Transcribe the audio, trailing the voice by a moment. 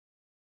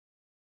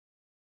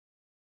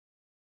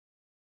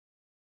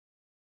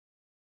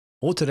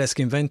Autodesk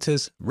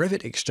Inventor's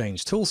Revit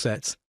Exchange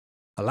toolsets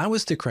allow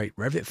us to create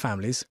Revit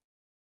families,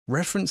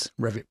 reference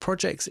Revit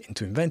projects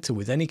into Inventor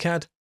with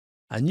AnyCAD,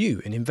 a new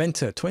in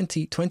Inventor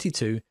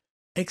 2022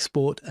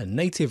 export a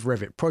native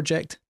Revit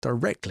project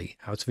directly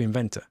out of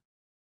Inventor.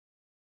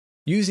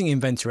 Using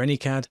Inventor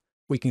AnyCAD,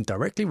 we can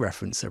directly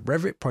reference a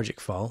Revit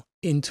project file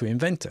into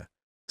Inventor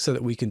so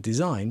that we can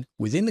design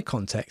within the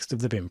context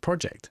of the BIM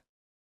project.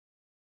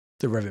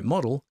 The Revit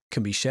model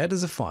can be shared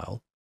as a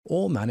file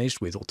or managed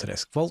with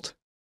Autodesk Vault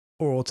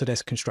or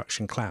Autodesk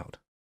Construction Cloud.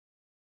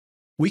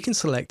 We can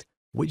select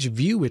which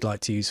view we'd like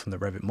to use from the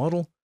Revit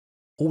model,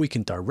 or we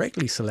can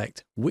directly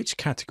select which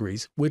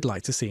categories we'd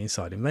like to see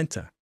inside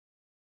Inventor.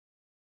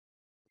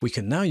 We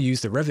can now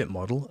use the Revit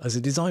model as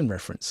a design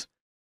reference,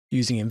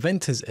 using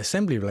Inventor's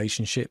assembly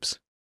relationships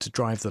to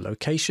drive the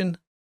location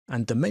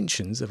and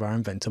dimensions of our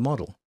Inventor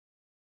model.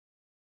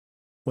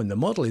 When the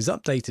model is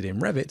updated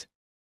in Revit,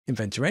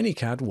 Inventor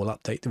AnyCAD will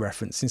update the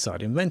reference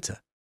inside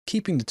Inventor,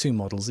 keeping the two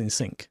models in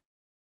sync.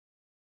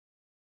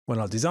 When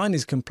our design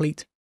is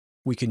complete,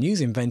 we can use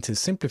Inventor's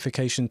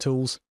simplification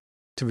tools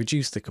to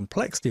reduce the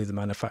complexity of the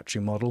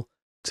manufacturing model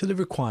to the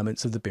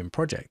requirements of the BIM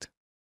project.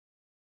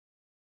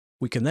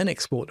 We can then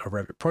export a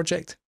Revit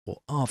project, or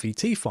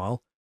RVT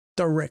file,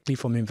 directly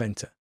from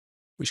Inventor,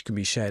 which can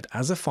be shared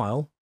as a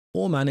file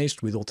or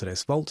managed with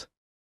Autodesk Vault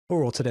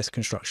or Autodesk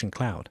Construction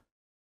Cloud.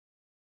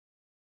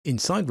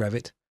 Inside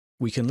Revit,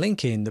 we can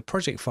link in the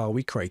project file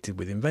we created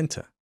with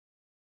Inventor.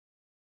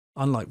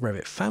 Unlike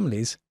Revit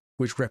families,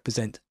 which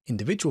represent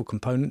individual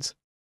components,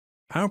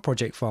 our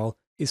project file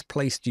is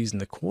placed using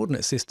the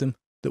coordinate system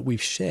that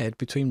we've shared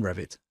between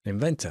Revit and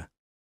Inventor.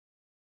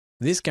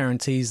 This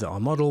guarantees that our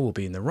model will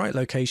be in the right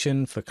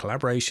location for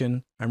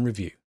collaboration and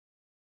review.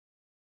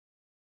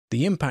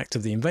 The impact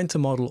of the Inventor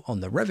model on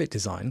the Revit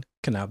design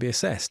can now be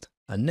assessed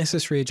and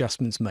necessary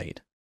adjustments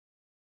made.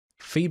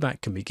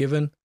 Feedback can be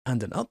given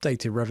and an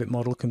updated Revit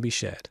model can be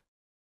shared.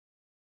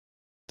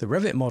 The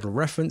Revit model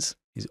reference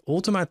is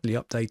automatically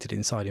updated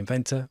inside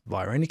Inventor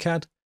via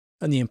AnyCAD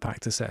and the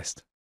impact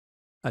assessed.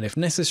 And if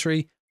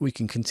necessary, we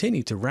can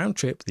continue to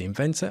round-trip the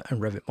Inventor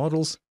and Revit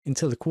models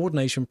until the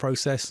coordination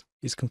process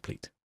is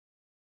complete.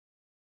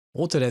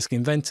 Autodesk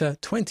Inventor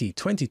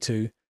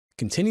 2022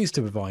 continues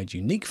to provide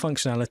unique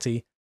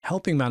functionality,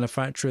 helping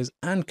manufacturers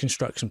and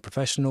construction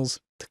professionals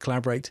to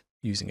collaborate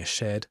using a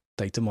shared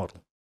data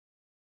model.